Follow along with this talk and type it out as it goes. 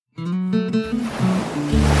Hello,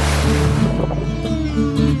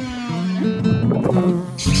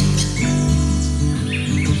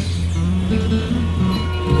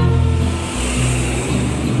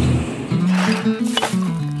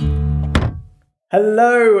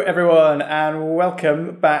 everyone, and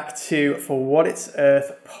welcome back to For What It's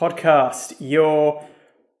Earth podcast, your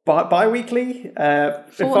bi-weekly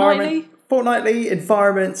fortnightly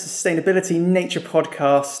environment, sustainability, nature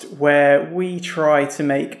podcast, where we try to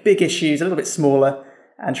make big issues a little bit smaller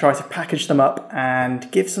and try to package them up and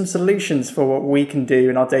give some solutions for what we can do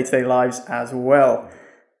in our day-to-day lives as well.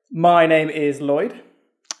 My name is Lloyd.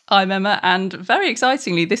 I'm Emma, and very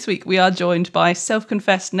excitingly, this week we are joined by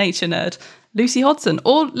self-confessed nature nerd Lucy Hodson,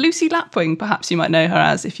 or Lucy Lapwing, perhaps you might know her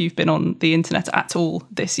as if you've been on the internet at all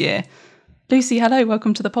this year. Lucy, hello,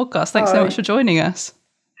 welcome to the podcast. Thanks so much for joining us.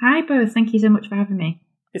 Hi both, thank you so much for having me.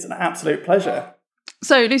 It's an absolute pleasure.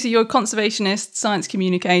 So Lucy, you're a conservationist, science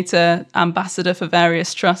communicator, ambassador for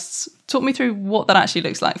various trusts. Talk me through what that actually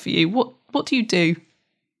looks like for you. What do you do?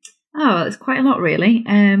 Oh, it's quite a lot really,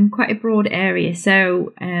 quite a broad area.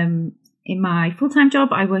 So in my full-time job,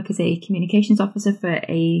 I work as a communications officer for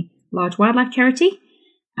a large wildlife charity,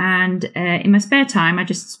 and in my spare time I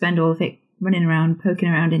just spend all of it running around, poking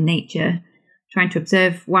around in nature, trying to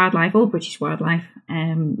observe wildlife, all British wildlife,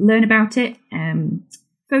 learn about it,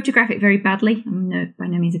 photograph it very badly. I'm by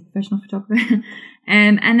no means a professional photographer,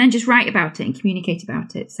 and then just write about it and communicate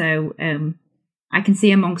about it. So I can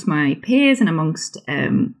see amongst my peers and amongst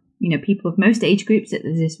people of most age groups that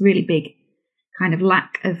there's this really big kind of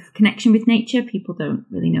lack of connection with nature. People don't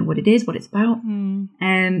really know what it is, what it's about.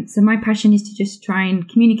 So my passion is to just try and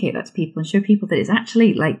communicate that to people and show people that it's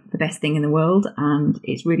actually like the best thing in the world and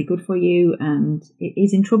it's really good for you, and it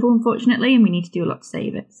is in trouble, unfortunately, and we need to do a lot to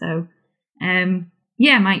save it. So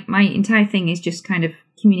my entire thing is just kind of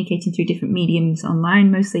communicating through different mediums online,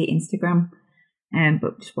 mostly Instagram,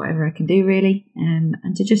 but just whatever I can do really, and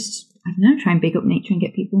to just, I don't know, try and big up nature and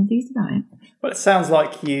get people enthused about it. Well, it sounds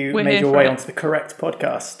like you made your way onto the correct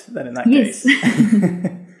podcast then in that case.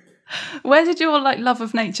 Where did your love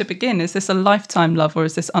of nature begin? Is this a lifetime love or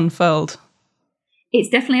is this unfurled? It's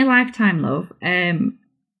definitely a lifetime love.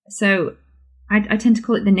 So I tend to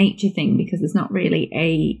call it the nature thing because there's not really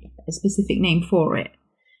a specific name for it.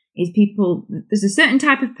 There's a certain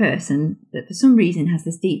type of person that for some reason has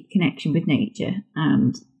this deep connection with nature,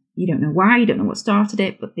 and you don't know why, you don't know what started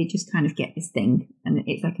it, but they just kind of get this thing and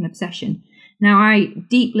it's like an obsession. Now, I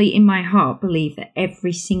deeply in my heart believe that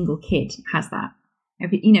every single kid has that.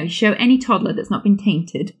 You show any toddler that's not been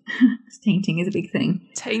tainted, because tainting is a big thing.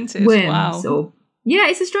 Tainted, worms, wow. Yeah,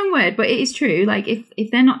 it's a strong word, but it is true. Like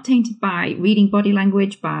if they're not tainted by reading body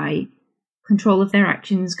language, by control of their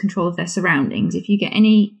actions, control of their surroundings, if you get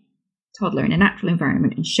any toddler in a natural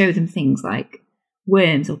environment and show them things like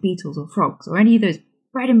worms or beetles or frogs or any of those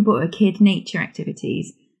bread and butter kid nature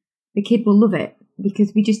activities, the kid will love it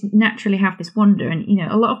because we just naturally have this wonder. And,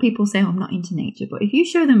 a lot of people say, I'm not into nature. But if you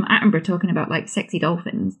show them Attenborough talking about like sexy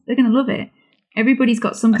dolphins, they're going to love it. Everybody's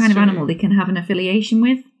got some kind of animal they can have an affiliation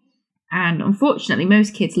with. And unfortunately,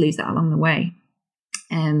 most kids lose that along the way.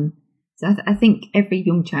 So I think every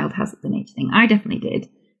young child has the nature thing. I definitely did.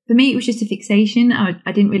 For me, it was just a fixation.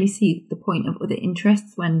 I didn't really see the point of other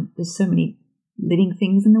interests when there's so many living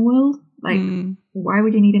things in the world. Why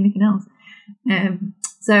would you need anything else?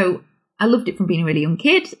 So I loved it from being a really young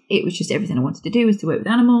kid. It was just everything I wanted to do was to work with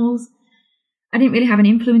animals. I didn't really have an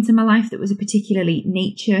influence in my life that was a particularly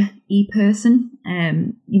nature-y person.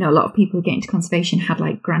 A lot of people who get into conservation had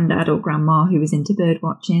like granddad or grandma who was into bird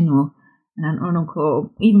watching, or an aunt or an uncle,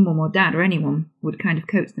 or even mum or dad, or anyone would kind of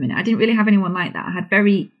coach them in it. I didn't really have anyone like that. I had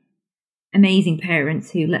very amazing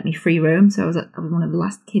parents who let me free roam. So I was one of the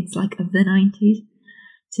last kids of the 90s.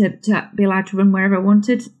 To be allowed to run wherever I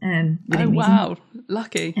wanted. Oh, wow.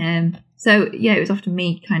 Lucky. It was often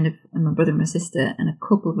me and my brother and my sister and a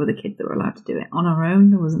couple of other kids that were allowed to do it on our own.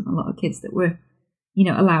 There wasn't a lot of kids that were,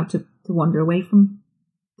 allowed to wander away from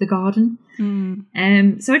the garden.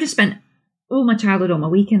 So I just spent all my childhood, all my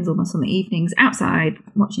weekends, all my summer evenings outside,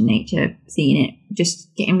 watching nature, seeing it,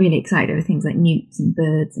 just getting really excited over things like newts and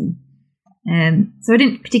birds. And so I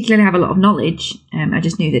didn't particularly have a lot of knowledge. I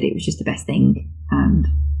just knew that it was just the best thing. And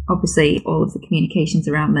obviously all of the communications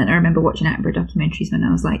around that. I remember watching Attenborough documentaries when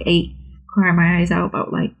I was 8, crying my eyes out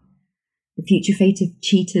about the future fate of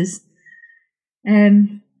cheetahs.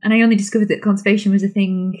 And I only discovered that conservation was a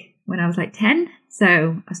thing when I was 10.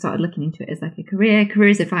 So I started looking into it as a career.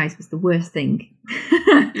 Careers advice was the worst thing.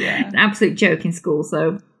 Yeah. An absolute joke in school.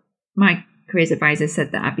 So my careers advisor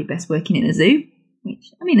said that I'd be best working in a zoo,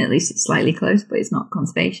 which, at least it's slightly close, but it's not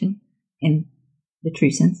conservation in the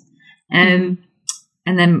true sense.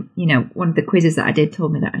 And then, one of the quizzes that I did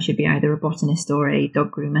told me that I should be either a botanist or a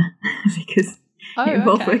dog groomer because it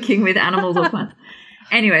involved working with animals or plants.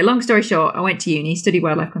 Anyway, long story short, I went to uni, studied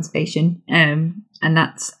wildlife conservation. And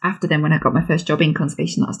that's after then when I got my first job in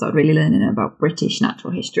conservation that I started really learning about British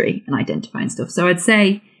natural history and identifying stuff. So I'd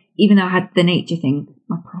say, even though I had the nature thing,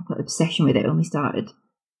 my proper obsession with it only started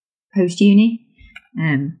post-uni.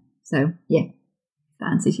 So, yeah,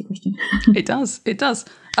 that answers your question. It does.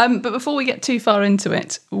 But before we get too far into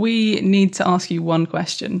it, we need to ask you one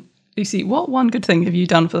question. Lucy, what one good thing have you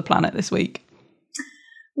done for the planet this week?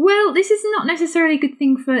 Well, this is not necessarily a good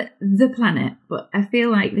thing for the planet, but I feel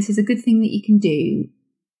like this is a good thing that you can do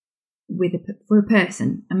for a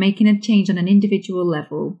person, and making a change on an individual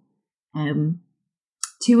level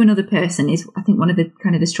to another person is, I think, one of the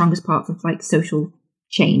kind of the strongest parts of like social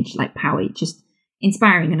change, like power, just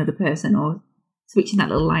inspiring another person or switching that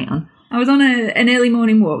little light on. I was on an early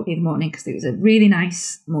morning walk the other morning because it was a really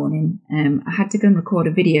nice morning. I had to go and record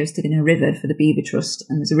a video stood in a river for the Beaver Trust,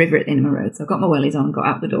 and there's a river at the end of my road. So I got my wellies on, got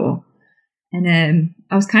out the door, and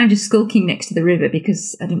I was kind of just skulking next to the river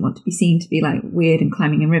because I didn't want to be seen to be like weird and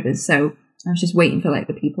climbing in rivers. So I was just waiting for like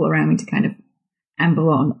the people around me to kind of amble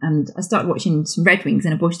on, and I started watching some redwings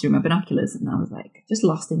in a bush through my binoculars, and I was like just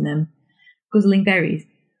lost in them, guzzling berries.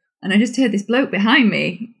 And I just heard this bloke behind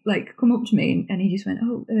me, like, come up to me, and he just went,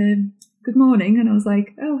 good morning. And I was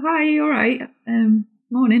like, oh, hi, you all right?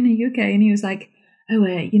 Morning, are you okay? And he was like, oh,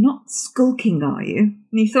 you're not skulking, are you? And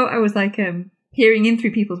he thought I was like peering in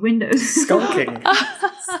through people's windows. Skulking.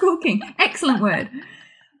 Skulking. Excellent word.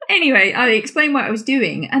 Anyway, I explained what I was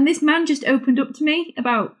doing, and this man just opened up to me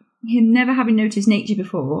about him never having noticed nature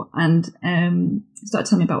before, and started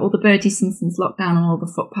telling me about all the birds he's seen since lockdown and all the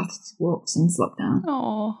footpaths walked since lockdown.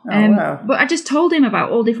 Wow. But I just told him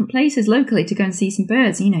about all different places locally to go and see some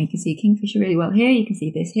birds. You can see a kingfisher really well here, you can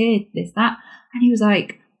see this here, this, that. And he was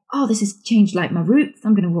like, oh, this has changed like my routes.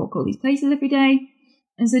 I'm going to walk all these places every day.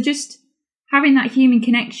 And so just having that human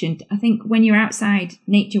connection, I think when you're outside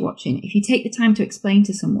nature watching, if you take the time to explain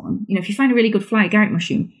to someone, if you find a really good fly agaric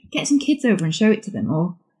mushroom, get some kids over and show it to them.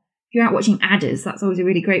 Or if you're out watching adders, that's always a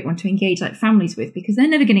really great one to engage like families with, because they're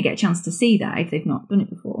never going to get a chance to see that if they've not done it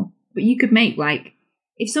before. But you could make like,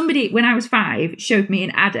 if somebody, when I was 5, showed me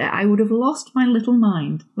an adder, I would have lost my little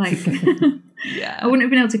mind. Like, yeah. I wouldn't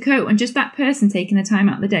have been able to cope. And just that person taking the time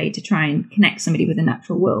out of the day to try and connect somebody with the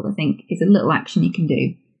natural world, I think, is a little action you can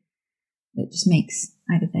do that just makes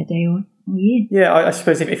either their day or year. Yeah, I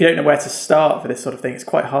suppose if you don't know where to start for this sort of thing, it's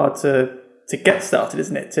quite hard to get started,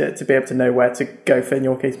 isn't it? To be able to know where to go for, in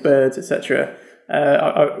your case, birds, etc.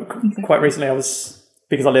 Exactly. Quite recently,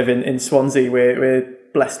 because I live in Swansea, we're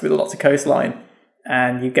blessed with lots of coastline,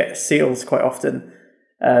 and you get seals quite often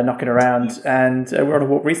knocking around. And we were on a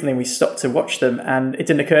walk recently, and we stopped to watch them, and it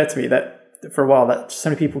didn't occur to me that for a while that so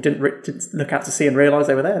many people didn't look out to sea and realise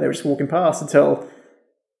they were there. They were just walking past until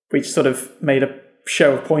we just sort of made a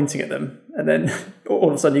show of pointing at them, and then all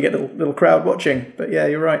of a sudden you get a little crowd watching. But yeah,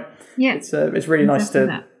 you're right. Yeah, it's really nice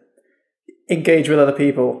to engage with other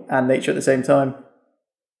people and nature at the same time.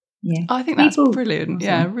 Yeah, I think that's brilliant. Awesome.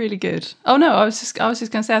 Yeah, really good. Oh no, I was just going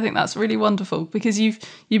to say I think that's really wonderful, because you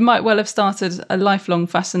might well have started a lifelong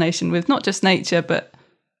fascination with not just nature but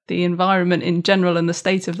the environment in general and the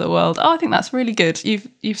state of the world. Oh, I think that's really good.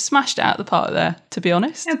 You've smashed it out of the park there, to be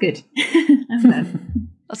honest. Oh, good. I'm glad.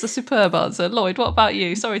 That's a superb answer. Lloyd, what about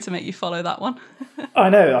you? Sorry to make you follow that one. I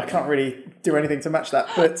know, I can't really do anything to match that.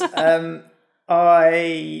 But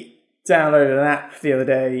I downloaded an app the other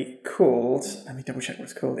day called, let me double check what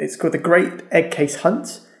it's called. It's called the Great Egg Case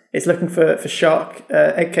Hunt. It's looking for shark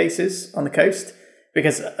egg cases on the coast.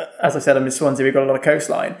 Because, as I said, I'm in Swansea, we've got a lot of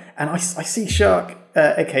coastline. And I see shark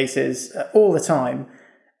egg cases all the time.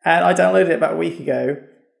 And I downloaded it about a week ago.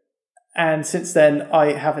 And since then,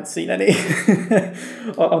 I haven't seen any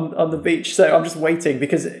on the beach. So I'm just waiting,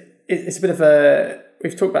 because it's a bit of a...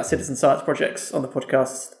 We've talked about citizen science projects on the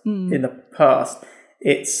podcast in the past.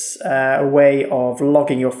 It's a way of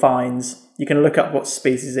logging your finds. You can look up what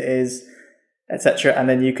species it is, etc. And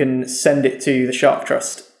then you can send it to the Shark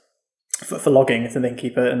Trust for logging, and then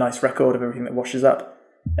keep a nice record of everything that washes up.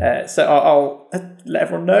 So I'll let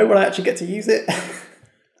everyone know when I actually get to use it.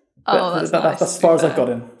 That's nice. That's as far as I've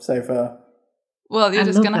gotten so far. Well, you're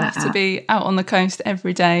just going to have to be out on the coast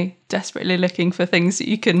every day, desperately looking for things that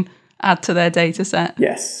you can add to their data set.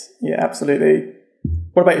 Yes, yeah, absolutely.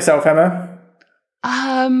 What about yourself, Emma?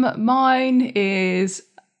 Mine is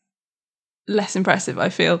less impressive, I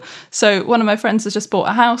feel. So one of my friends has just bought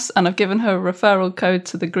a house, and I've given her a referral code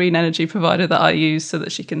to the green energy provider that I use so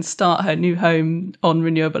that she can start her new home on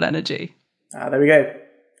renewable energy. There we go.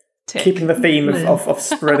 Tick. Keeping the theme of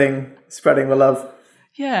spreading the love.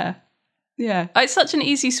 Yeah. Yeah. It's such an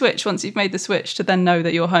easy switch once you've made the switch to then know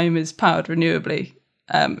that your home is powered renewably.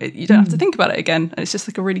 You don't have to think about it again. And it's just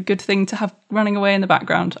like a really good thing to have running away in the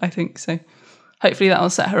background, I think. So hopefully that will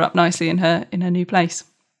set her up nicely in her new place.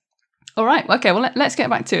 All right. Okay. Well, let's get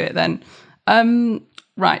back to it then.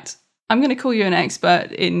 Right. I'm going to call you an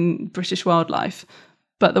expert in British wildlife,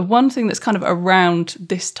 but the one thing that's kind of around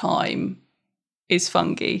this time is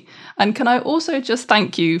fungi. And can I also just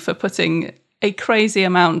thank you for putting a crazy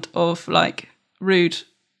amount of like rude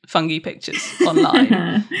fungi pictures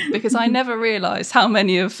online, because I never realised how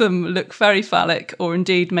many of them look very phallic or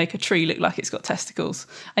indeed make a tree look like it's got testicles.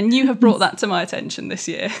 And you have brought that to my attention this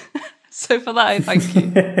year. So for that, I thank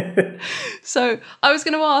you. So I was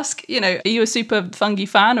going to ask, are you a super fungi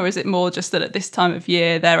fan, or is it more just that at this time of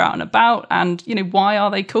year they're out and about, and, why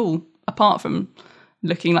are they cool apart from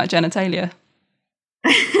looking like genitalia?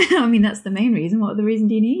 I mean, that's the main reason. What other reason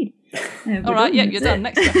do you need? All right, yeah, you're done.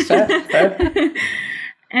 Next question.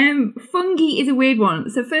 Fungi is a weird one.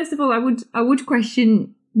 So first of all, I would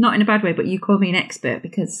question, not in a bad way, but you call me an expert,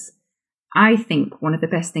 because I think one of the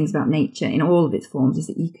best things about nature in all of its forms is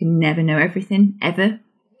that you can never know everything, ever.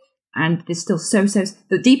 And there's still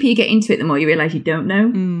the deeper you get into it, the more you realise you don't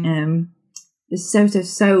know. There's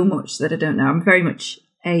so much that I don't know. I'm very much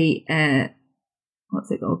a, what's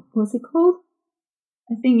it called?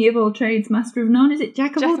 A thingy of all trades, master of none. Is it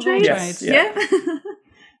jack of all trades? Yes, yeah.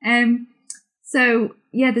 So,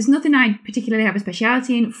 yeah, there's nothing I particularly have a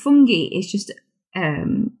speciality in. Fungi is just,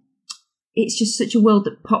 it's just such a world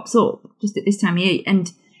that pops up just at this time of year.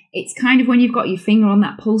 And it's kind of when you've got your finger on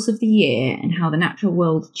that pulse of the year and how the natural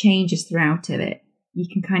world changes throughout it, you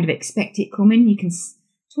can kind of expect it coming. You can,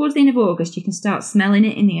 towards the end of August, you can start smelling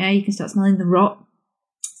it in the air. You can start smelling the rot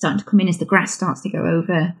starting to come in as the grass starts to go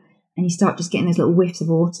over. And you start just getting those little whiffs of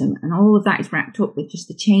autumn. And all of that is wrapped up with just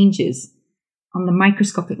the changes on the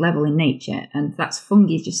microscopic level in nature. And that's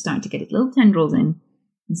fungi just starting to get its little tendrils in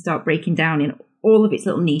and start breaking down in all of its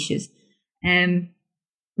little niches.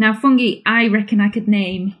 Now, fungi, I reckon I could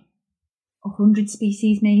name 100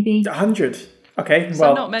 species, maybe. 100? Okay,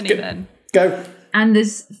 so not many then. Go. And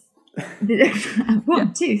there's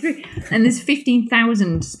 1, 2, 3. And there's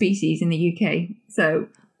 15,000 species in the UK. So...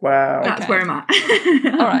 Wow. That's where I'm at.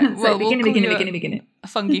 All right. Well, we'll beginner. A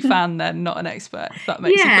fungi fan then, not an expert, if that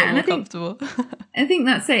makes you feel more comfortable. I think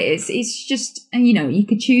that's it. It's just, and you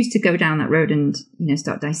could choose to go down that road and,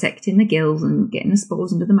 start dissecting the gills and getting the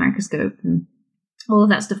spores under the microscope and all of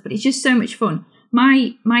that stuff. But it's just so much fun.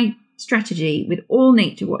 My strategy with all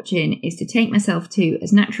nature watching is to take myself to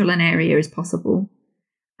as natural an area as possible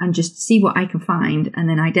and just see what I can find and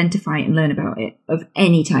then identify it and learn about it of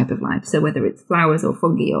any type of life. So whether it's flowers or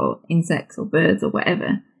fungi or insects or birds or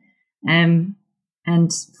whatever. And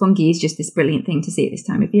fungi is just this brilliant thing to see at this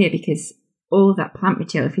time of year, because all of that plant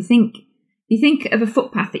material, if you think of a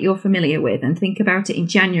footpath that you're familiar with and think about it in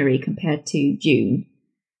January compared to June,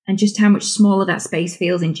 and just how much smaller that space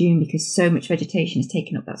feels in June because so much vegetation has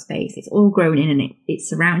taken up that space. It's all grown in and it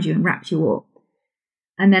surrounds you and wraps you up.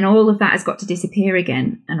 And then all of that has got to disappear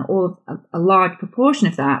again. And a large proportion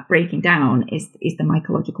of that breaking down is the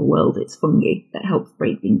mycological world. It's fungi that helps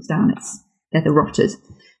break things down. They're the rotters.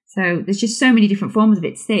 So there's just so many different forms of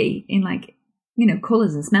it to see in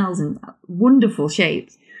colours and smells and wonderful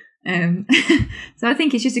shapes. So I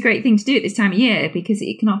think it's just a great thing to do at this time of year, because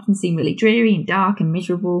it can often seem really dreary and dark and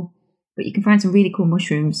miserable. But you can find some really cool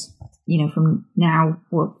mushrooms, from now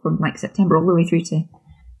or from September all the way through to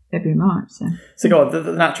February, March. So go on.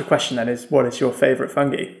 The natural question then is, what is your favourite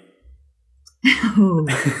fungi? Oh,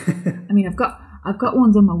 I mean, I've got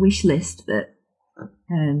ones on my wish list that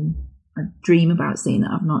I dream about seeing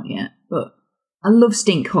that I've not yet. But I love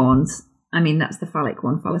stinkhorns. I mean, that's the phallic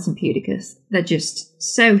one, Phallus impudicus. They're just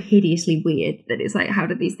so hideously weird that it's like, how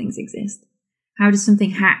do these things exist? How does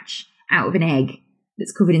something hatch out of an egg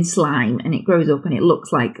that's covered in slime and it grows up and it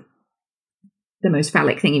looks like the most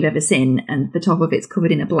phallic thing you've ever seen, and the top of it's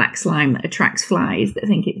covered in a black slime that attracts flies that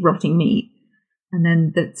think it's rotting meat, and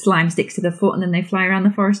then the slime sticks to the foot and then they fly around the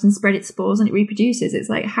forest and spread its spores and it reproduces. It's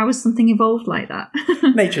like, how has something evolved like that?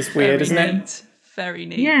 Nature's weird, isn't it? Very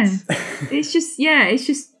neat. Yeah. It's just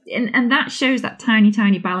and that shows that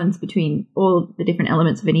tiny balance between all the different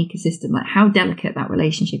elements of an ecosystem, like how delicate that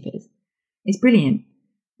relationship is. It's brilliant.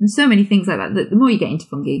 There's so many things like that. The more you get into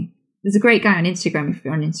fungi, there's a great guy on Instagram, if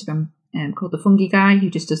you're on Instagram, called the Fungi Guy, who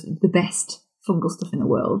just does the best fungal stuff in the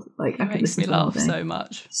world. Like, it makes me laugh so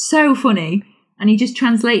much. So funny. And he just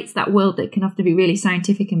translates that world that can often be really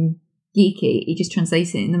scientific and geeky. He just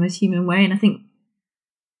translates it in the most human way. And I think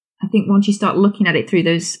once you start looking at it through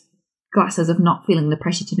those glasses of not feeling the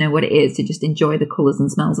pressure to know what it is, to just enjoy the colours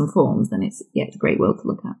and smells and forms, then it's a great world to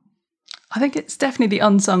look at. I think it's definitely the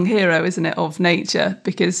unsung hero, isn't it, of nature?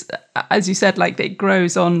 Because as you said, like it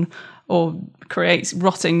grows on or creates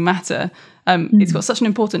rotting matter. It's got such an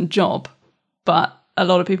important job, but a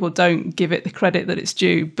lot of people don't give it the credit that it's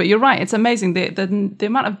due. But you're right, it's amazing the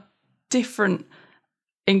amount of different,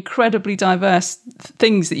 incredibly diverse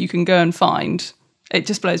things that you can go and find. It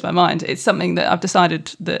just blows my mind. It's something that I've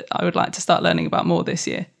decided that I would like to start learning about more this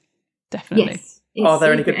year. Definitely. Yes, are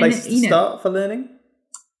there any good places to start for learning?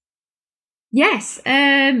 Yes.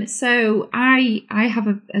 So I have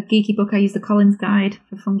a geeky book. I use the Collins Guide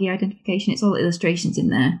for fungi identification. It's all illustrations in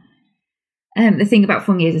there. The thing about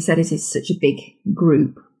fungi, as I said, is it's such a big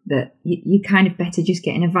group that you kind of better just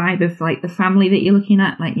getting a vibe of like the family that you're looking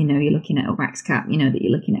at. Like, you're looking at a wax cap, that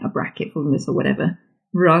you're looking at a bracket fungus or whatever,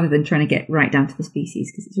 rather than trying to get right down to the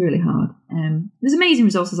species, because it's really hard. There's amazing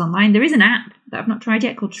resources online. There is an app that I've not tried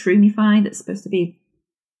yet called Shroomify that's supposed to be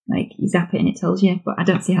like you zap it and it tells you, but I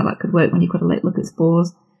don't see how that could work when you've got to look at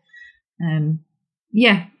spores.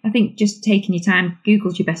 I think just taking your time,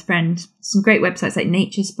 Google's your best friend. Some great websites like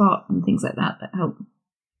Nature Spot and things like that help.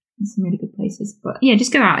 There's some really good places. But yeah,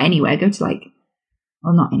 just go out anywhere. Go to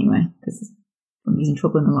not anywhere, because fungi's in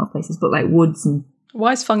trouble in a lot of places, but like woods and...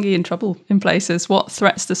 Why is fungi in trouble in places? What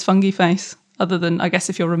threats does fungi face? Other than, I guess,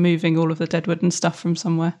 if you're removing all of the deadwood and stuff from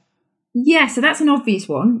somewhere. Yeah, so that's an obvious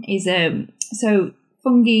one. So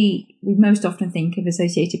fungi, we most often think of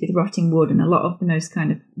associated with rotting wood, and a lot of the most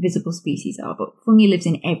kind of visible species are, but fungi lives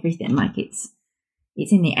in everything. Like it's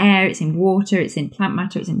in the air, it's in water, it's in plant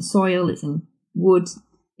matter, it's in soil, it's in wood,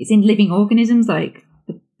 it's in living organisms like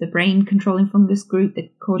the brain controlling fungus group, the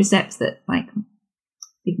cordyceps that like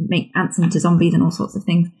they make ants into zombies and all sorts of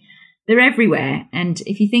things. They're everywhere. And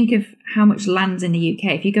if you think of how much land's in the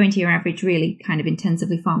UK, if you go into your average really kind of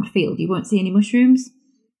intensively farmed field, you won't see any mushrooms.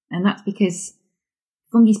 And that's because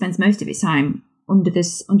fungi spends most of its time under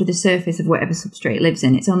the surface of whatever substrate it lives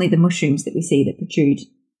in. It's only the mushrooms that we see that protrude,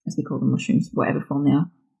 as we call them mushrooms, whatever form they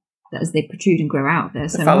are, that as they protrude and grow out there.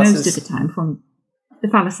 So most of the time, from the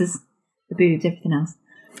phalluses, the boobs, everything else,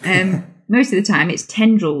 most of the time it's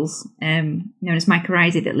tendrils, known as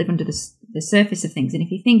mycorrhizae, that live under the surface of things. And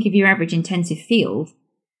if you think of your average intensive field,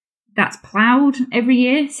 that's ploughed every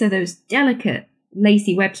year. So those delicate,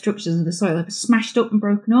 lacy web structures of the soil are smashed up and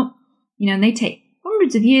broken up, and they take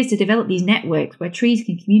hundreds of years to develop these networks where trees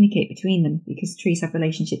can communicate between them, because trees have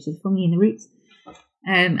relationships with fungi in the roots.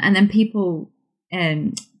 And then people,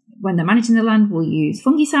 when they're managing the land, will use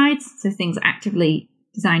fungicides, so things actively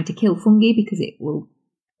designed to kill fungi, because it will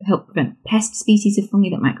help prevent pest species of fungi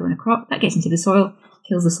that might grow in a crop. That gets into the soil,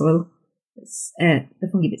 kills the soil, the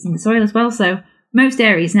fungi that's in the soil as well. So most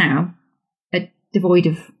areas now are devoid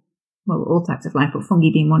of, all types of life, but fungi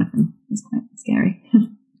being one of them is quite scary.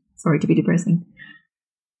 Sorry to be depressing.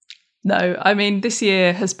 No, I mean, this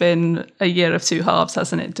year has been a year of two halves,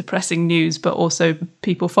 hasn't it? Depressing news, but also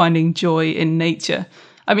people finding joy in nature.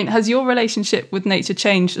 I mean, has your relationship with nature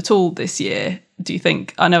changed at all this year, do you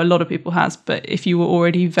think? I know a lot of people has, but if you were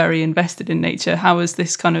already very invested in nature, how has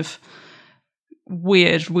this kind of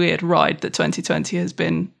weird ride that 2020 has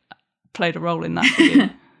been played a role in that for you?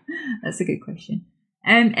 That's a good question.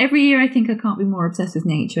 Every year I think I can't be more obsessed with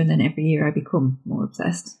nature, and then every year I become more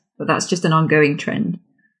obsessed. But that's just an ongoing trend.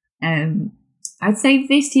 I'd say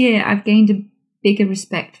this year I've gained a bigger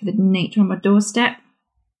respect for the nature on my doorstep,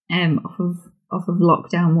 off of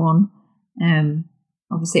lockdown one.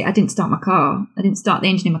 Obviously I didn't start the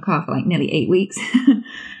engine in my car for like nearly 8 weeks.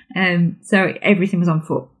 So everything was on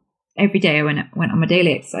foot. Every day I went on my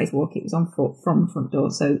daily exercise walk, it was on foot from the front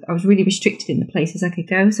door. So I was really restricted in the places I could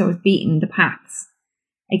go. So I was beating the paths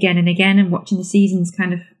again and again, and watching the seasons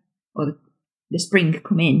or the spring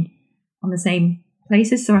come in on the same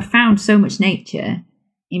places. So I found so much nature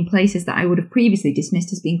in places that I would have previously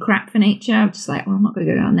dismissed as being crap for nature. I was just like, I'm not going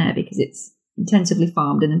to go down there because it's intensively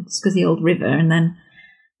farmed and it's because the old river. And then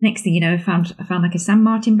next thing you know, I found like a sand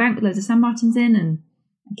martin bank with loads of sand martins in, and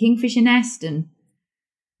a kingfisher nest, and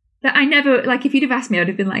that I never, like, if you'd have asked me, I would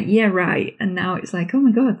have been like, yeah, right. And now it's like, oh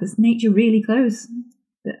my God, there's nature really close.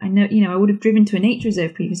 But I know, I would have driven to a nature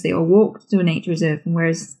reserve previously or walked to a nature reserve, and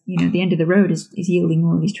whereas, the end of the road is yielding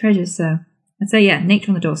all these treasures. So I'd say, yeah,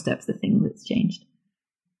 nature on the doorstep's the thing that's changed.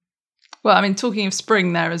 Well, I mean, talking of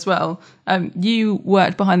spring there as well, you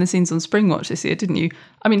worked behind the scenes on Spring Watch this year, didn't you?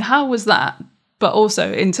 I mean, how was that? But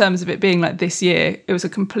also in terms of it being like this year, it was a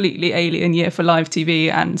completely alien year for live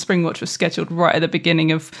TV, and Spring Watch was scheduled right at the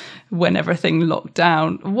beginning of when everything locked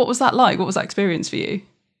down. What was that like? What was that experience for you?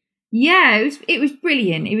 Yeah, it was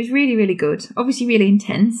brilliant. It was really, really good. Obviously really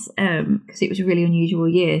intense, because it was a really unusual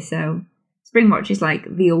year. So Springwatch is like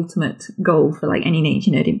the ultimate goal for like any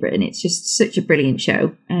nature nerd in Britain. It's just such a brilliant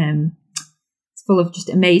show. It's full of just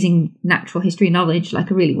amazing natural history knowledge, like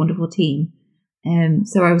a really wonderful team.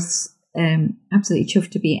 So I was absolutely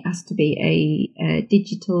chuffed to be asked to be a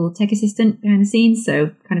digital tech assistant behind the scenes.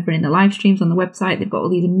 So kind of running the live streams on the website. They've got all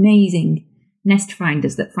these amazing nest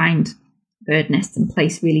finders that find bird nests and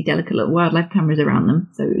place really delicate little wildlife cameras around them.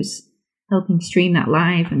 So it was helping stream that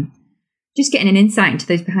live and just getting an insight into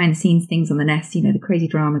those behind the scenes things on the nest, the crazy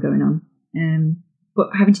drama going on. But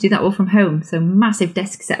having to do that all from home. So massive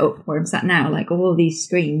desk setup where I'm sat now, like all these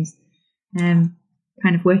screens, kind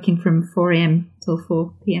of working from 4 a.m. till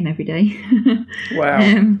 4 p.m. every day.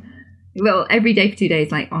 Wow. Well, every day for 2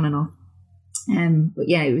 days, like on and off. But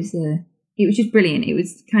yeah, it was just brilliant. It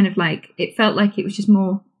was kind of like, it felt like it was just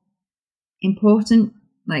more important.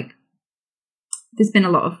 Like there's been a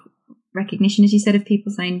lot of recognition, as you said, of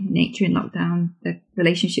people saying nature in lockdown, their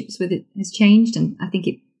relationships with it has changed, and I think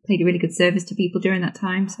it played a really good service to people during that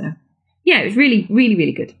time. So yeah, it was really, really,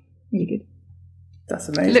 really good. Really good. That's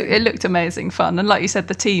amazing. It looked amazing fun, and like you said,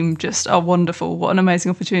 the team just are wonderful. What an amazing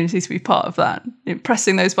opportunity to be part of that,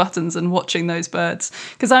 pressing those buttons and watching those birds.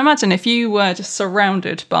 Because I imagine if you were just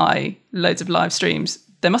surrounded by loads of live streams,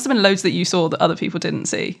 there must have been loads that you saw that other people didn't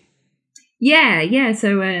see. Yeah.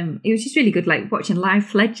 So it was just really good, like watching live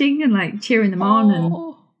fledging and like cheering them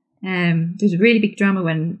on. And there was a really big drama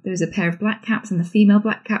when there was a pair of black caps and the female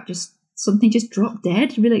black cap something just dropped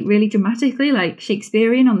dead, really dramatically, like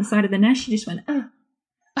Shakespearean on the side of the nest. She just went, oh.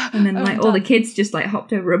 And then like all the kids just like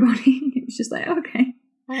hopped over her body. It was just like, okay.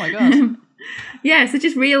 Oh my god. Yeah, so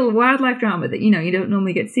just real wildlife drama that you don't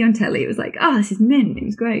normally get to see on telly. It was like, oh, this is mint. It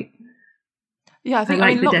was great. Yeah, I think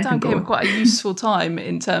lockdown came at quite a useful time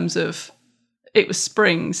in terms of it was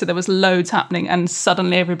spring, so there was loads happening, and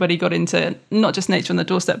suddenly everybody got into not just nature on the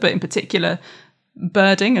doorstep, but in particular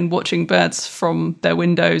birding and watching birds from their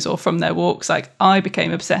windows or from their walks. Like I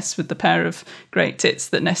became obsessed with the pair of great tits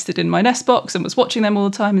that nested in my nest box and was watching them all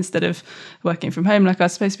the time instead of working from home like I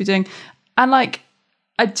was supposed to be doing. And like,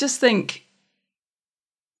 I just think,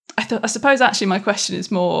 I suppose actually my question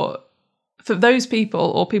is more for those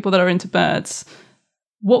people or people that are into birds.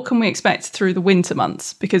 What can we expect through the winter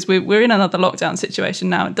months? Because we're in another lockdown situation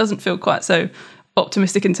now. It doesn't feel quite so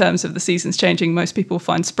optimistic in terms of the seasons changing. Most people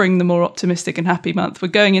find spring the more optimistic and happy month. We're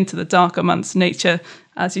going into the darker months. Nature,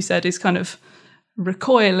 as you said, is kind of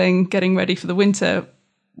recoiling, getting ready for the winter.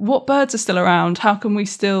 What birds are still around? How can we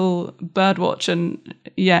still birdwatch? And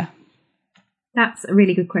yeah. That's a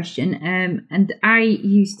really good question. And I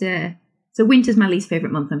used to... So winter's my least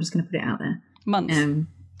favourite month. I'm just going to put it out there. Month.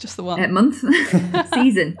 Just the one. Month?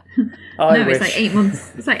 Season. I wish. It's like 8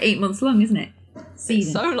 months. It's like 8 months long, isn't it? Season.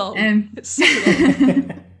 It's so long. It's so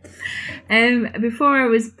long. Before I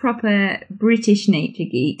was proper British nature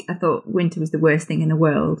geek, I thought winter was the worst thing in the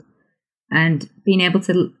world. And being able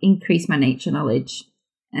to increase my nature knowledge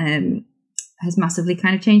has massively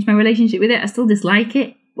kind of changed my relationship with it. I still dislike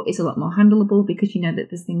it, but it's a lot more handleable because you know that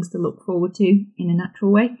there's things to look forward to in a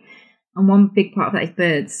natural way. And one big part of that is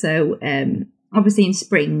birds. So obviously in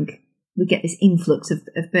spring, we get this influx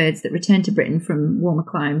of birds that return to Britain from warmer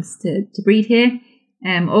climes to breed here.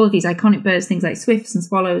 All of these iconic birds, things like swifts and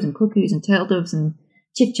swallows and cuckoos and turtle doves and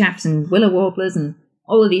chiffchaffs and willow warblers and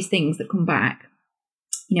all of these things that come back.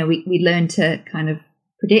 We learn to kind of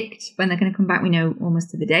predict when they're going to come back. We know almost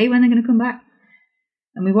to the day when they're going to come back.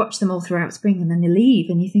 And we watch them all throughout spring and then they leave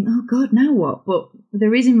and you think, oh God, now what? But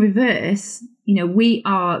there is in reverse, we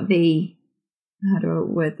are how do I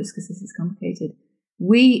word this because this is complicated?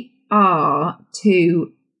 We are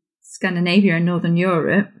to Scandinavia and Northern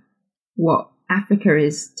Europe what Africa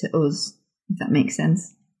is to us, if that makes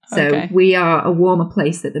sense. So we are a warmer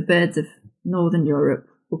place that the birds of Northern Europe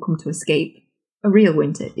will come to escape a real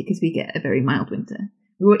winter because we get a very mild winter.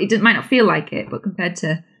 It might not feel like it, but compared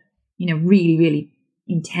to, really, really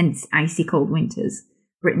intense, icy cold winters,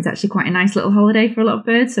 Britain's actually quite a nice little holiday for a lot of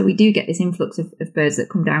birds. So we do get this influx of birds that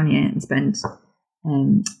come down here and spend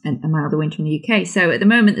a milder winter in the UK. So at the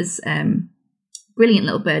moment, there's brilliant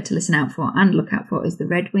little bird to listen out for and look out for is the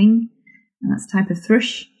redwing, and that's a type of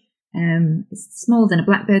thrush. It's smaller than a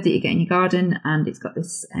blackbird that you get in your garden, and it's got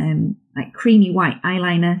this like creamy white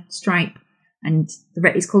eyeliner stripe, and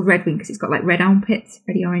it's called redwing because it's got like red armpits,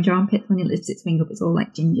 reddy orange armpits. When it lifts its wing up, it's all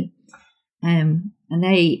like ginger. And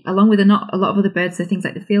they, along with a lot of other birds, so things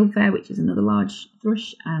like the fieldfare, which is another large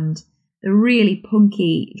thrush, and the really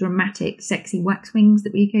punky, dramatic, sexy waxwings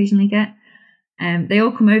that we occasionally get. They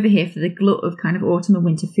all come over here for the glut of kind of autumn and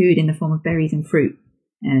winter food in the form of berries and fruit.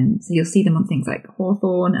 So you'll see them on things like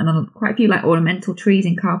hawthorn and on quite a few like ornamental trees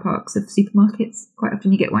in car parks of supermarkets. Quite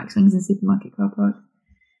often you get waxwings in supermarket car parks.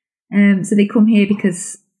 So they come here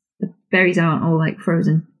because the berries aren't all like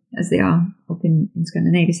frozen as they are up in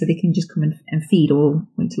Scandinavia, so they can just come and feed all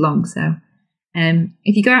winter long. So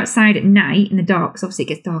if you go outside at night in the dark, 'cause obviously it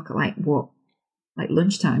gets dark at like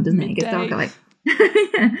lunchtime, doesn't it? It gets dark at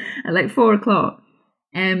at like 4:00.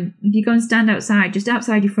 If you go and stand outside, just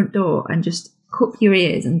outside your front door, and just cup your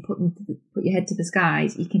ears and put your head to the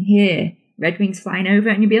skies, you can hear redwings flying over,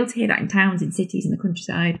 and you'll be able to hear that in towns, in cities, in the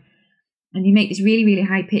countryside. And you make this really, really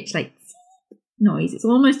high pitched like noise. It's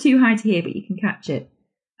almost too high to hear, but you can catch it.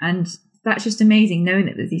 And that's just amazing, knowing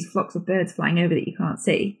that there's these flocks of birds flying over that you can't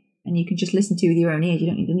see, and you can just listen to with your own ears. You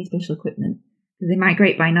don't need any special equipment. They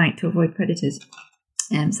migrate by night to avoid predators.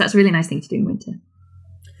 So that's a really nice thing to do in winter.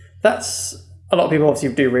 That's a lot of people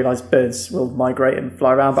obviously do realise birds will migrate and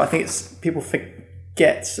fly around, but I think it's people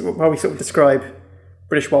forget. Well, we sort of describe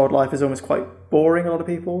British wildlife as almost quite boring. A lot of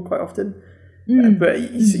people quite often, but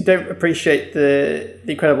you don't appreciate the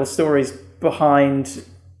incredible stories behind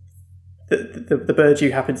the bird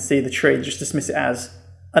you happen to see in the tree. You just dismiss it as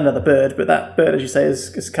another bird, but that bird, as you say,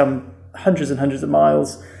 has come hundreds and hundreds of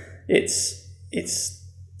miles. It's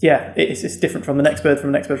different from the next bird,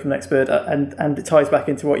 from the next bird, from the next bird, and it ties back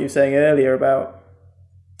into what you were saying earlier about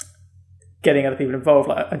getting other people involved.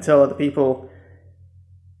 Like, until other people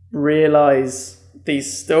realise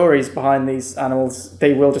these stories behind these animals,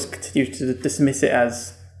 they will just continue to dismiss it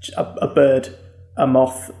as a bird, a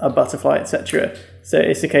moth, a butterfly, etc. So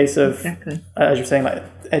it's a case of, exactly, as you're saying, like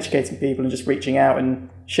educating people and just reaching out and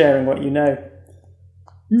sharing what you know.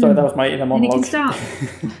 Sorry, that was my inner monologue. And you can start.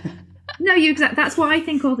 No, that's what I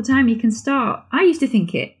think all the time. You can start. I used to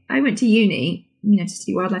think it. I went to uni, to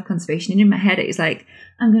study wildlife conservation, and in my head it was like,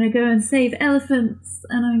 I'm going to go and save elephants,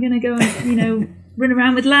 and I'm going to go and run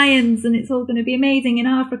around with lions, and it's all going to be amazing in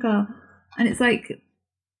Africa. And it's like,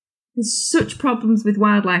 there's such problems with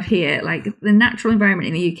wildlife here. Like, the natural environment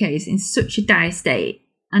in the UK is in such a dire state,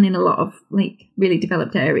 and in a lot of like really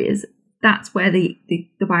developed areas, that's where the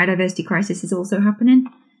biodiversity crisis is also happening.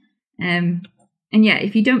 And yeah,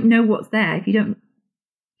 if you don't know what's there, if you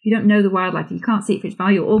don't know the wildlife, if you can't see it for its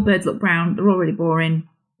value, all birds look brown, they're all really boring,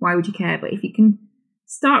 why would you care? But if you can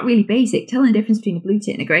start really basic, telling the difference between a blue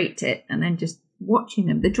tit and a great tit, and then just watching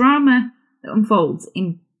them, the drama that unfolds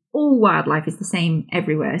in all wildlife is the same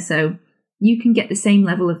everywhere. So you can get the same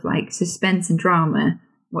level of like suspense and drama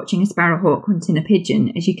watching a sparrowhawk hunting a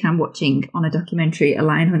pigeon as you can watching on a documentary a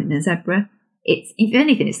lion hunting a zebra. If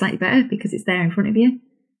anything, it's slightly better because it's there in front of you.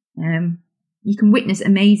 You can witness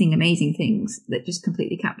amazing, amazing things that just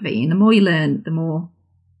completely captivate you. And the more you learn, the more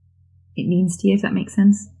it means to you, if that makes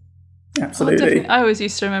sense. Absolutely. I always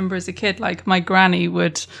used to remember as a kid, like my granny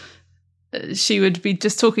she would be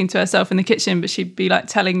just talking to herself in the kitchen, but she'd be like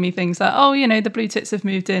telling me things like, oh, the blue tits have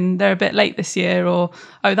moved in, they're a bit late this year, or,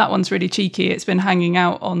 oh, that one's really cheeky, it's been hanging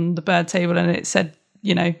out on the bird table and it said,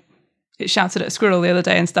 it shouted at a squirrel the other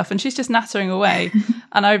day and stuff, and she's just nattering away.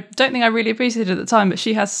 And I don't think I really appreciated it at the time, but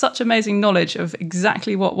she has such amazing knowledge of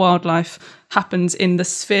exactly what wildlife happens in the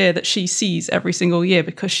sphere that she sees every single year,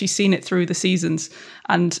 because she's seen it through the seasons.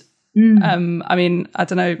 And I mean, I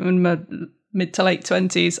don't know, in my mid to late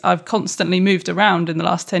 20s, I've constantly moved around in the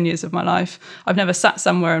last 10 years of my life. I've never sat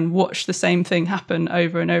somewhere and watched the same thing happen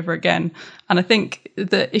over and over again. And I think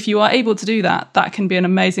that if you are able to do that, that can be an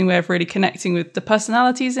amazing way of really connecting with the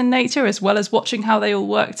personalities in nature, as well as watching how they all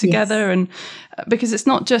work together. Yes. And because it's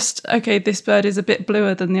not just, okay, this bird is a bit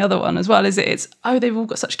bluer than the other one as well, is it? It's, oh, they've all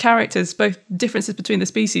got such characters, both differences between the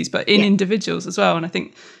species, but in individuals as well. And I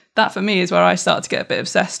think that for me is where I start to get a bit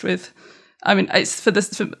obsessed with. I mean,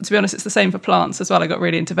 to be honest, it's the same for plants as well. I got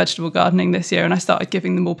really into vegetable gardening this year, and I started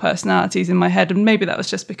giving them all personalities in my head. And maybe that was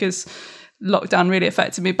just because lockdown really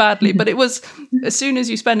affected me badly. But it was, as soon as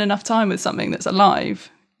you spend enough time with something that's alive,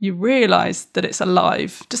 you realise that it's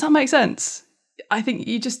alive. Does that make sense? I think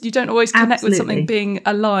you don't always connect with something being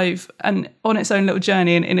alive and on its own little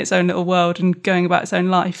journey and in its own little world and going about its own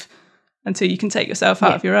life until you can take yourself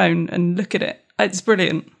out of your own and look at it. It's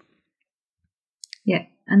brilliant. Yeah.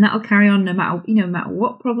 And that'll carry on no matter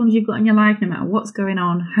what problems you've got in your life, no matter what's going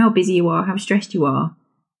on, how busy you are, how stressed you are.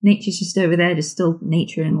 Nature's just over there, just still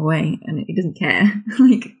naturing away, and it doesn't care.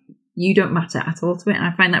 Like, you don't matter at all to it. And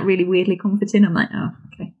I find that really weirdly comforting. I'm like, oh,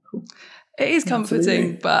 okay, cool. It is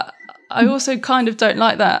comforting, but I also kind of don't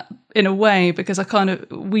like that in a way, because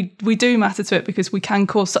we do matter to it because we can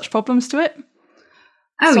cause such problems to it.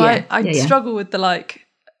 Oh, so yeah. I struggle with the like,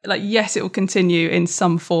 like, yes, it will continue in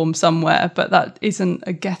some form somewhere, but that isn't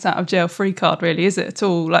a get out of jail free card, really, is it at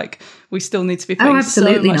all? Like, we still need to be putting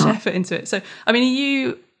so much effort into it. So, I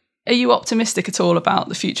mean, are you optimistic at all about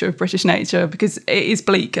the future of British nature? Because it is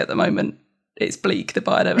bleak at the moment. It's bleak, the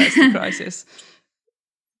biodiversity crisis.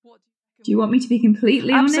 Do you want me to be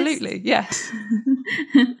completely honest? Absolutely, yes.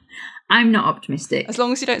 I'm not optimistic. As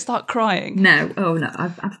long as you don't start crying. No,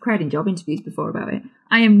 I've cried in job interviews before about it.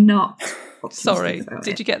 I am not optimistic. Sorry,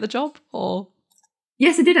 did you get the job or?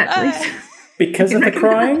 Yes, I did actually. Because of the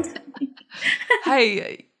crying?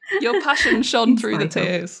 Hey, your passion shone through the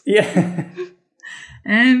tears. Yeah.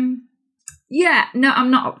 Yeah, no,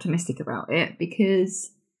 I'm not optimistic about it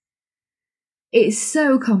because it's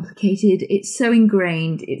so complicated, it's so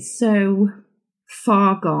ingrained, it's so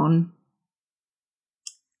far gone.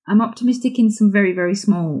 I'm optimistic in some very, very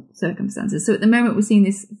small circumstances. So at the moment, we're seeing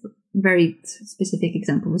this very specific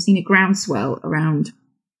example. We're seeing a groundswell around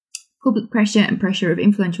public pressure and pressure of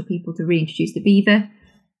influential people to reintroduce the beaver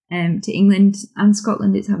to England and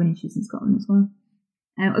Scotland. It's having issues in Scotland as well.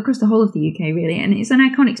 Across the whole of the UK, really. And it's an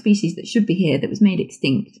iconic species that should be here, that was made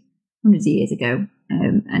extinct hundreds of years ago.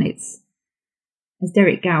 And it's, as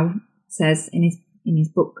Derek Gow says in his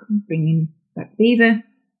book, Bringing Back the Beaver,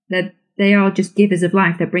 that they are just givers of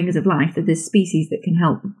life, they're bringers of life, they're this species that can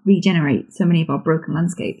help regenerate so many of our broken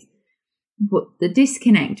landscapes. But the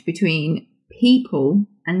disconnect between people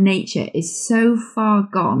and nature is so far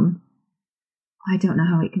gone, I don't know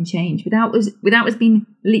how it can change. Without us being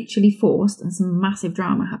literally forced and some massive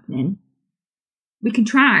drama happening, we can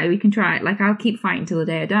try. Like, I'll keep fighting till the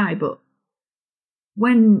day I die, but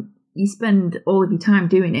when you spend all of your time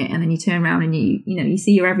doing it and then you turn around and you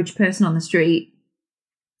see your average person on the street.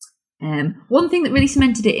 One thing that really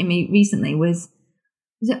cemented it in me recently was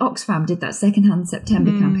it Oxfam did that Secondhand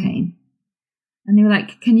September campaign, and they were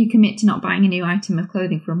like, can you commit to not buying a new item of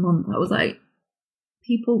clothing for a month? I was like,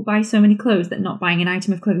 people buy so many clothes that not buying an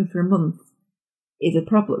item of clothing for a month is a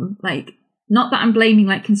problem. Like, not that I'm blaming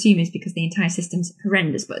like consumers because the entire system's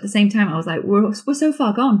horrendous, but at the same time I was like, we're so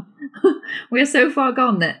far gone. We're so far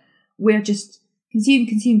gone that we're just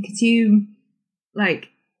consume. Like,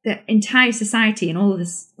 the entire society and all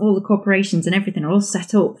the corporations and everything are all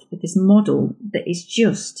set up with this model that is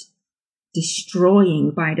just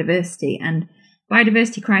destroying biodiversity. And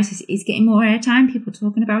biodiversity crisis is getting more airtime. People are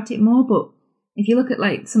talking about it more. But if you look at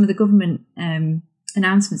like some of the government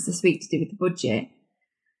announcements this week to do with the budget,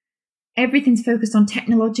 everything's focused on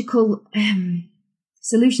technological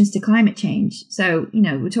solutions to climate change. So,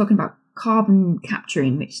 we're talking about carbon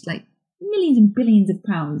capturing, which like millions and billions of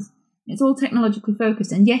pounds. It's all technologically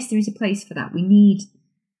focused. And yes, there is a place for that. We need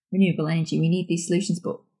renewable energy. We need these solutions,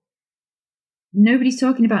 but nobody's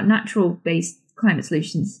talking about natural-based climate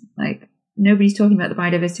solutions. Like, nobody's talking about the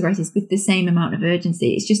biodiversity crisis with the same amount of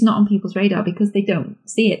urgency. It's just not on people's radar because they don't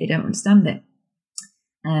see it. They don't understand it.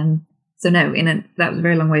 So no, that was a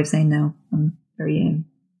very long way of saying no. I'm going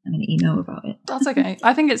to email about it. That's okay.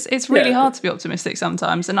 I think it's really hard to be optimistic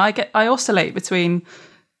sometimes. And I oscillate between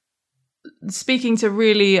speaking to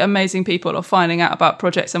really amazing people or finding out about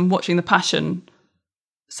projects and watching the passion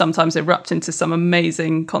sometimes erupt into some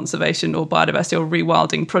amazing conservation or biodiversity or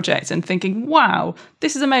rewilding project and thinking, wow,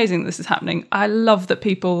 this is amazing, this is happening. I love that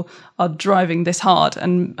people are driving this hard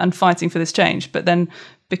and fighting for this change. But then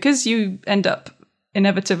because you end up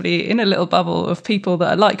inevitably in a little bubble of people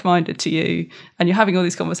that are like-minded to you and you're having all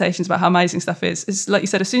these conversations about how amazing stuff is, it's like you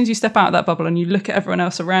said, as soon as you step out of that bubble and you look at everyone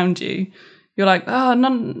else around you, you're like, a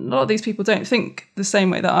lot of these people don't think the same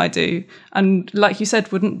way that I do. And like you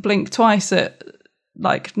said, wouldn't blink twice at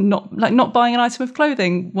not buying an item of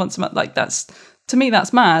clothing once a month. Like, to me,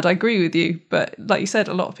 that's mad. I agree with you. But like you said,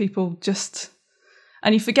 a lot of people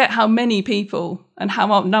and you forget how many people and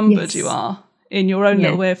how outnumbered you are in your own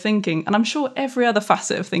little way of thinking. And I'm sure every other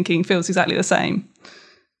facet of thinking feels exactly the same.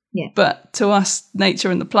 Yeah. But to us,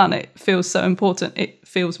 nature and the planet feels so important. It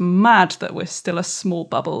feels mad that we're still a small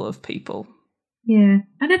bubble of people. Yeah.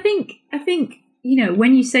 And I think,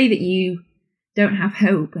 when you say that you don't have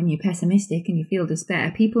hope and you're pessimistic and you feel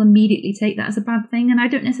despair, people immediately take that as a bad thing. And I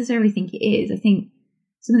don't necessarily think it is. I think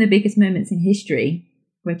some of the biggest moments in history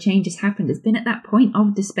where change has happened has been at that point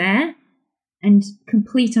of despair and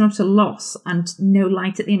complete and utter loss and no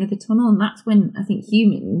light at the end of the tunnel. And that's when I think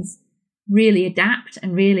humans really adapt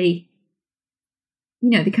and really,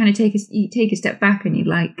 they kind of take a step back and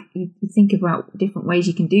you think about different ways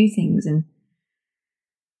you can do things. And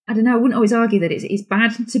I don't know, I wouldn't always argue that it's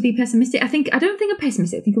bad to be pessimistic. I don't think I'm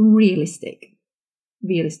pessimistic, I think I'm realistic.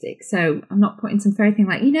 So I'm not putting some fairy thing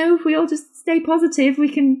like, if we all just stay positive, we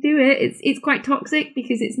can do it. It's quite toxic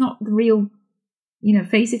because it's not the real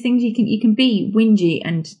face of things. You can be whingy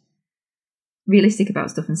and realistic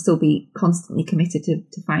about stuff and still be constantly committed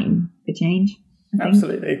to fighting for change.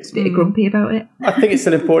 Absolutely. Just a bit grumpy about it. I think it's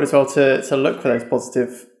still important as well to look for those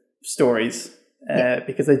positive stories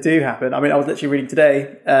because they do happen. I mean, I was literally reading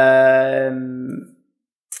today on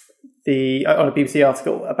a BBC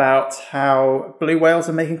article about how blue whales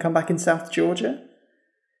are making a comeback in South Georgia.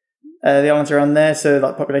 The islands around there, so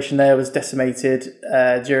like population there was decimated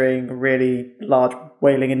during a really large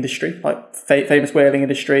whaling industry, like famous whaling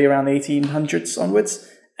industry around the 1800s onwards,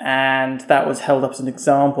 and that was held up as an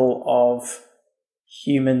example of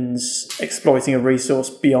humans exploiting a resource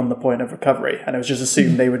beyond the point of recovery, and it was just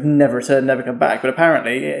assumed they would never return, never come back. But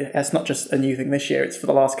apparently, it's not just a new thing this year; it's for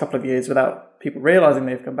the last couple of years without people realizing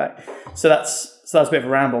they've come back. So that's a bit of a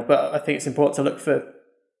ramble, but I think it's important to look for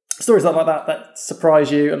stories like that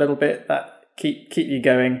surprise you a little bit, that keep you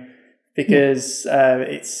going, because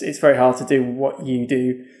it's very hard to do what you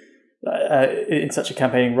do in such a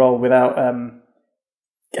campaigning role without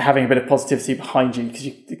having a bit of positivity behind you,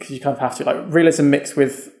 because you kind of have to, like, realism mixed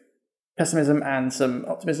with pessimism and some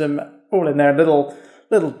optimism all in there, a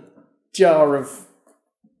little jar of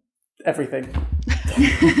everything.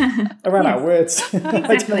 I ran out of words.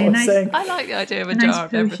 Exactly. I like the idea of a jar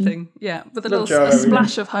of everything. Yeah, with a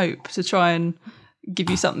splash of hope to try and give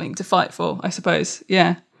you something to fight for, I suppose.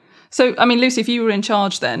 Yeah. So, I mean, Lucy, if you were in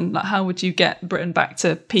charge then, like, how would you get Britain back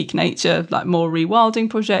to peak nature? Like more rewilding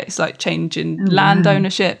projects, like change in land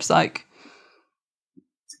ownerships, like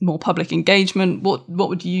more public engagement? What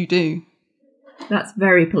would you do? That's a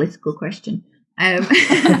very political question.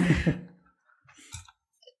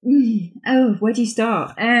 Where do you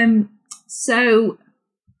start? So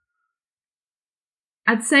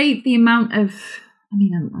I'd say the amount of,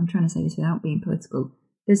 I'm trying to say this without being political.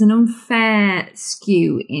 There's an unfair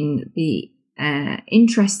skew in the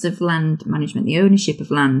interests of land management, the ownership of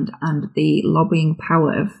land, and the lobbying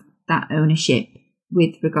power of that ownership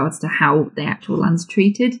with regards to how the actual land's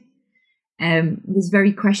treated. There's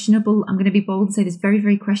very questionable, I'm going to be bold and say there's very,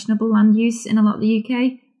 very questionable land use in a lot of the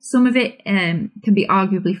UK. Some of it can be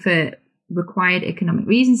arguably for required economic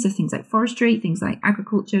reasons, so things like forestry, things like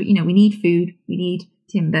agriculture. We need food, we need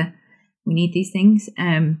timber, we need these things.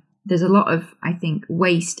 There's a lot of, I think,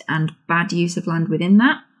 waste and bad use of land within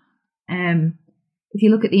that. If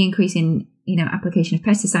you look at the increase in, application of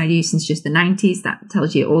pesticide use since just the 90s, that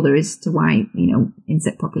tells you all there is to why,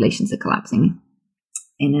 insect populations are collapsing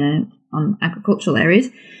on agricultural areas.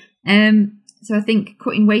 So I think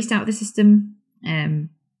cutting waste out of the system,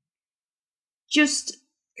 just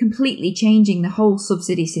completely changing the whole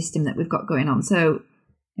subsidy system that we've got going on. So,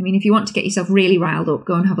 if you want to get yourself really riled up,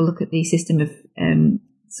 go and have a look at the system of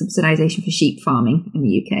subsidisation for sheep farming in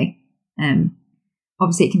the UK.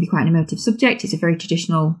 Obviously, it can be quite an emotive subject. It's a very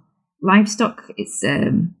traditional livestock. It's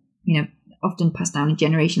often passed down in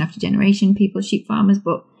generation after generation. People are sheep farmers,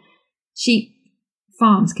 but sheep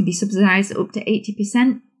farms can be subsidised up to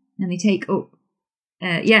 80%, and they take up.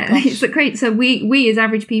 It's great. So we as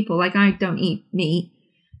average people, like I don't eat meat,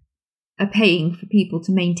 are paying for people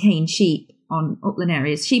to maintain sheep on upland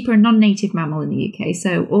areas. Sheep are a non-native mammal in the UK,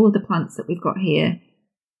 so all of the plants that we've got here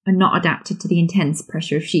are not adapted to the intense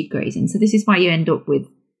pressure of sheep grazing. So this is why you end up with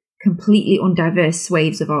completely undiverse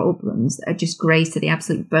swathes of our uplands that are just grazed to the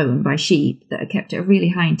absolute bone by sheep that are kept at a really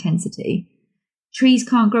high intensity. Trees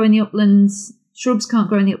can't grow in the uplands, shrubs can't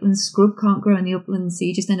grow in the uplands, scrub can't grow in the uplands, so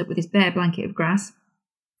you just end up with this bare blanket of grass.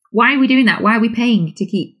 Why are we doing that? Why are we paying to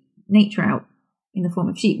keep nature out in the form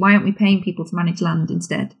of sheep? Why aren't we paying people to manage land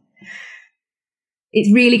instead?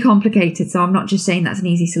 It's really complicated, so I'm not just saying that's an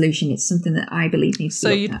easy solution. It's something that I believe needs to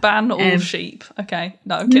be looked at. So you'd ban all sheep? Okay,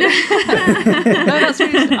 no, I'm kidding. No, that's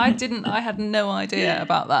really. I had no idea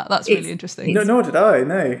about that. That's really interesting. No, nor did I.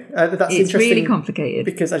 No, that's interesting. It's really complicated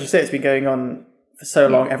because, as you say, it's been going on for so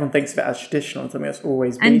long. Everyone thinks of it as traditional and something that's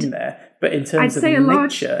always been there. But in terms of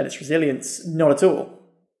nature and its resilience, not at all.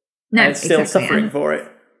 No, and it's still suffering for it.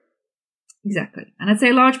 Exactly. And I'd say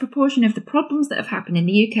a large proportion of the problems that have happened in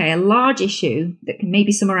the UK, a large issue that can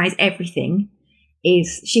maybe summarise everything,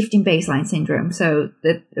 is shifting baseline syndrome. So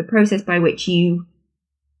the process by which you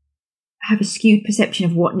have a skewed perception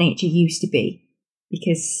of what nature used to be.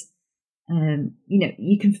 Because,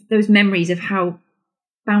 you can, those memories of how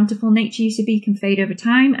bountiful nature used to be can fade over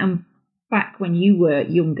time. And back when you were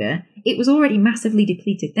younger, it was already massively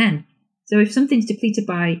depleted then. So if something's depleted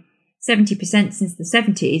by 70% since the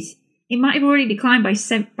 70s, it might have already declined by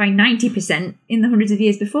 90% in the hundreds of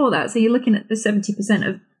years before that. So you're looking at the 70%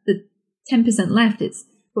 of the 10% left.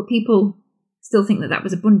 But people still think that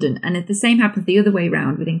was abundant. And the same happens the other way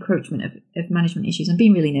around with encroachment of management issues. I'm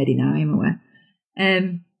being really nerdy now, I am aware.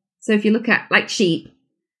 So if you look at like sheep,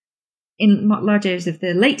 in large areas of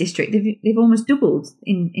the Lake District, they've almost doubled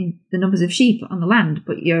in the numbers of sheep on the land.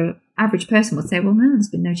 But your average person would say, well, no, there's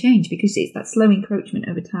been no change, because it's that slow encroachment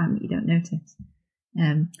over time that you don't notice.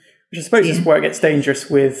 Which I suppose is where it gets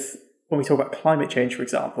dangerous with when we talk about climate change, for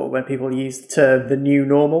example, when people use the term the new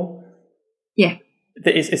normal. Yeah.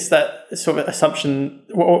 It's that sort of assumption,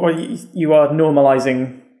 or you are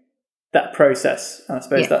normalising that process. And I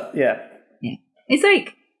suppose Yeah. It's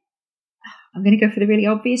like, I'm going to go for the really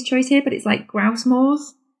obvious choice here, but it's like grouse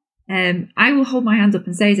moors. I will hold my hands up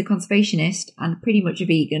and say, as a conservationist and pretty much a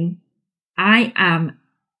vegan, I am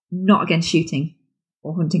not against shooting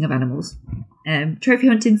or hunting of animals. Trophy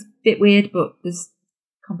hunting's a bit weird, but there's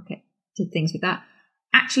complicated things with that.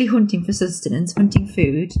 Actually hunting for sustenance, hunting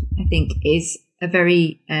food, I think is a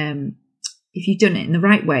very, if you've done it in the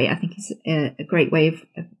right way, I think it's a great way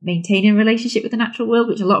of maintaining a relationship with the natural world,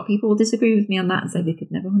 which a lot of people will disagree with me on that and say they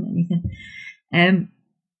could never hunt anything.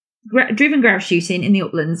 Driven grouse shooting in the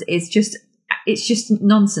uplands is just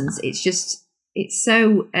nonsense. It's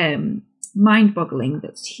so mind-boggling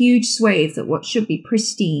that huge swathes of what should be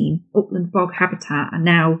pristine upland bog habitat are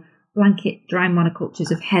now blanket dry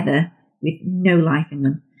monocultures of heather with no life in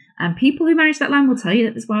them. And people who manage that land will tell you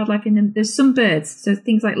that there's wildlife in them. There's some birds, so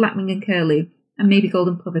things like lapwing and curlew, and maybe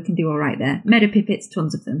golden plover can do all right there. Meadow pipits,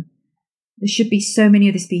 tons of them. There should be so many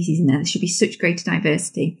other species in there. There should be such greater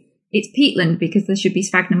diversity. It's peatland because there should be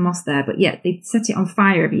sphagnum moss there, but yet they set it on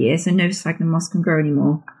fire every year, so no sphagnum moss can grow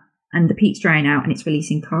anymore. And the peat's drying out and it's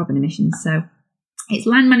releasing carbon emissions. So it's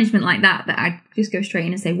land management like that I just go straight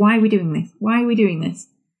in and say, why are we doing this? Why are we doing this?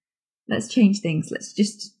 Let's change things. Let's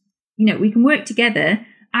just, we can work together.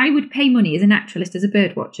 I would pay money as a naturalist, as a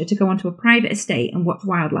bird watcher, to go onto a private estate and watch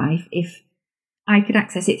wildlife if I could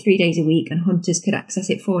access it 3 days a week and hunters could access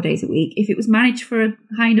it 4 days a week. If it was managed for a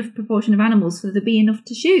high enough proportion of animals for there be enough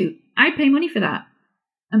to shoot, I'd pay money for that.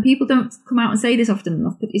 And people don't come out and say this often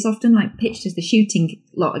enough, but it's often like pitched as the shooting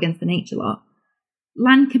lot against the nature lot.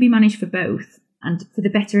 Land can be managed for both and for the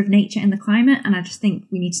better of nature and the climate. And I just think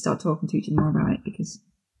we need to start talking to each other more about it, because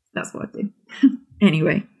that's what I do.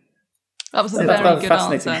 Anyway. That was a very good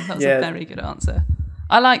answer. That was a very good answer.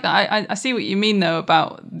 I like that. I see what you mean, though,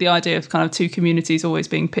 about the idea of kind of two communities always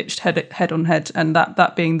being pitched head on head, and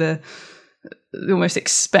that being the almost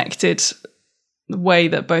expected way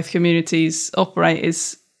that both communities operate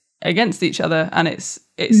is against each other, and it's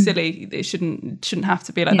silly. It shouldn't have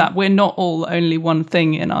to be like that. We're not all only one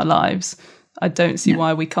thing in our lives. I don't see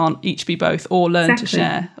why we can't each be both, or learn to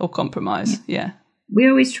share or compromise. Yeah. We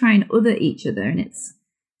always try and other each other, and it's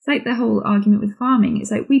like the whole argument with farming.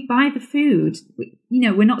 It's like, we buy the food.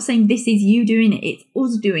 We're not saying this is you doing it. It's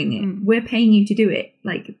us doing it. We're paying you to do it.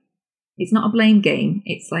 Like, it's not a blame game.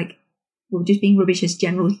 It's like, we're just being rubbish as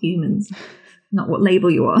general humans, not what label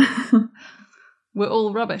you are. We're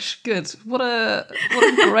all rubbish. Good. What a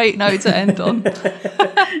great note to end on.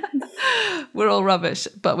 We're all rubbish,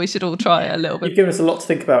 but we should all try a little bit. You've given us a lot to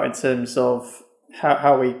think about in terms of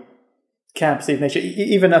how we can perceive nature.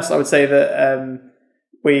 Even us, I would say that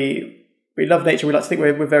we love nature. We like to think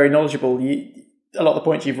we're very knowledgeable. A lot of the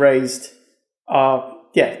points you've raised are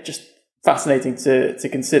just fascinating to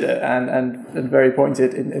consider and very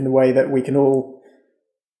pointed in the way that we can all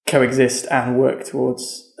coexist and work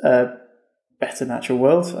towards a better natural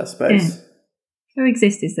world, I suppose. Yeah.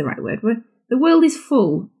 Coexist is the right word. The world is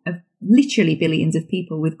full of literally billions of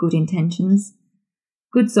people with good intentions,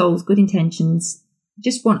 good souls, good intentions,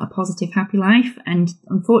 just want a positive, happy life. And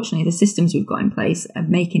unfortunately, the systems we've got in place are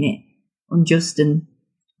making it unjust and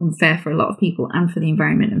unfair for a lot of people and for the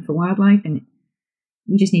environment and for wildlife. And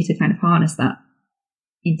we just need to kind of harness that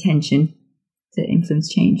intention to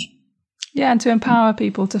influence change. Yeah, and to empower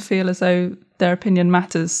people to feel as though their opinion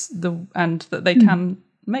matters and that they can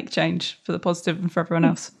make change for the positive and for everyone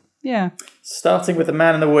else. Yeah. Starting with the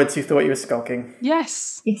man in the woods who thought you were skulking.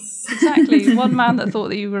 Yes. Exactly. One man that thought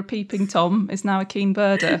that you were a peeping Tom is now a keen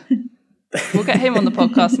birder. We'll get him on the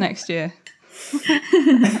podcast next year.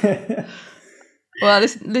 Well,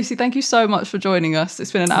 Lucy, thank you so much for joining us.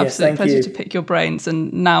 It's been an absolute pleasure to pick your brains,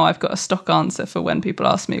 and now I've got a stock answer for when people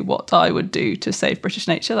ask me what I would do to save British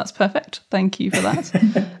nature. That's perfect. Thank you for that.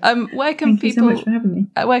 Thank you so much for having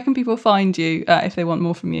me. Where can people find you if they want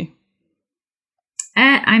more from you?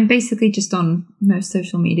 I'm basically just on most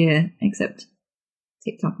social media except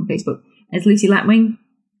TikTok and Facebook as Lucy Lapwing.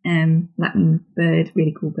 Lapwing bird,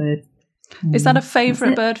 really cool bird. Is that a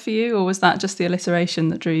favourite bird for you, or was that just the alliteration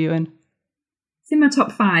that drew you in? It's in my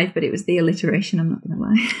top 5, but it was the alliteration, I'm not going to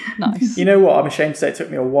lie. Nice. You know what? I'm ashamed to say it took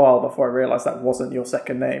me a while before I realised that wasn't your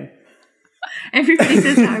second name. Everybody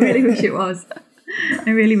says that. I really wish it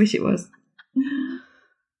was.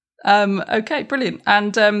 Okay, brilliant.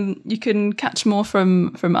 And you can catch more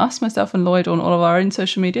from us, myself and Lloyd, on all of our own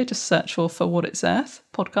social media. Just search for What It's Earth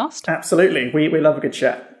podcast. Absolutely. We love a good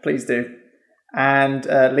chat. Please do. And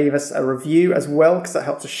leave us a review as well, because that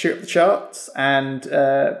helps us shoot up the charts and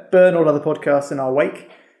burn all other podcasts in our wake.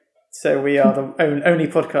 So we are the only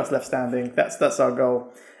podcast left standing. That's our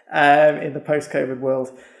goal in the post-COVID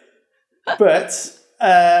world. But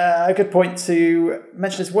a good point to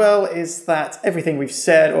mention as well is that everything we've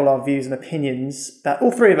said, all our views and opinions that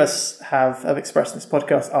all three of us have expressed in this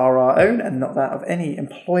podcast are our own and not that of any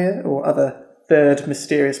employer or other third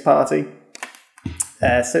mysterious party.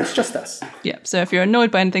 So it's just us. Yeah, so if you're annoyed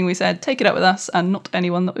by anything we said, take it up with us and not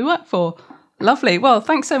anyone that we work for. Lovely. Well,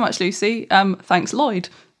 thanks so much, Lucy. Thanks, Lloyd.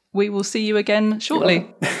 We will see you again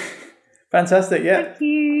shortly. Fantastic, yeah. Thank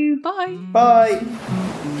you. Bye. Bye.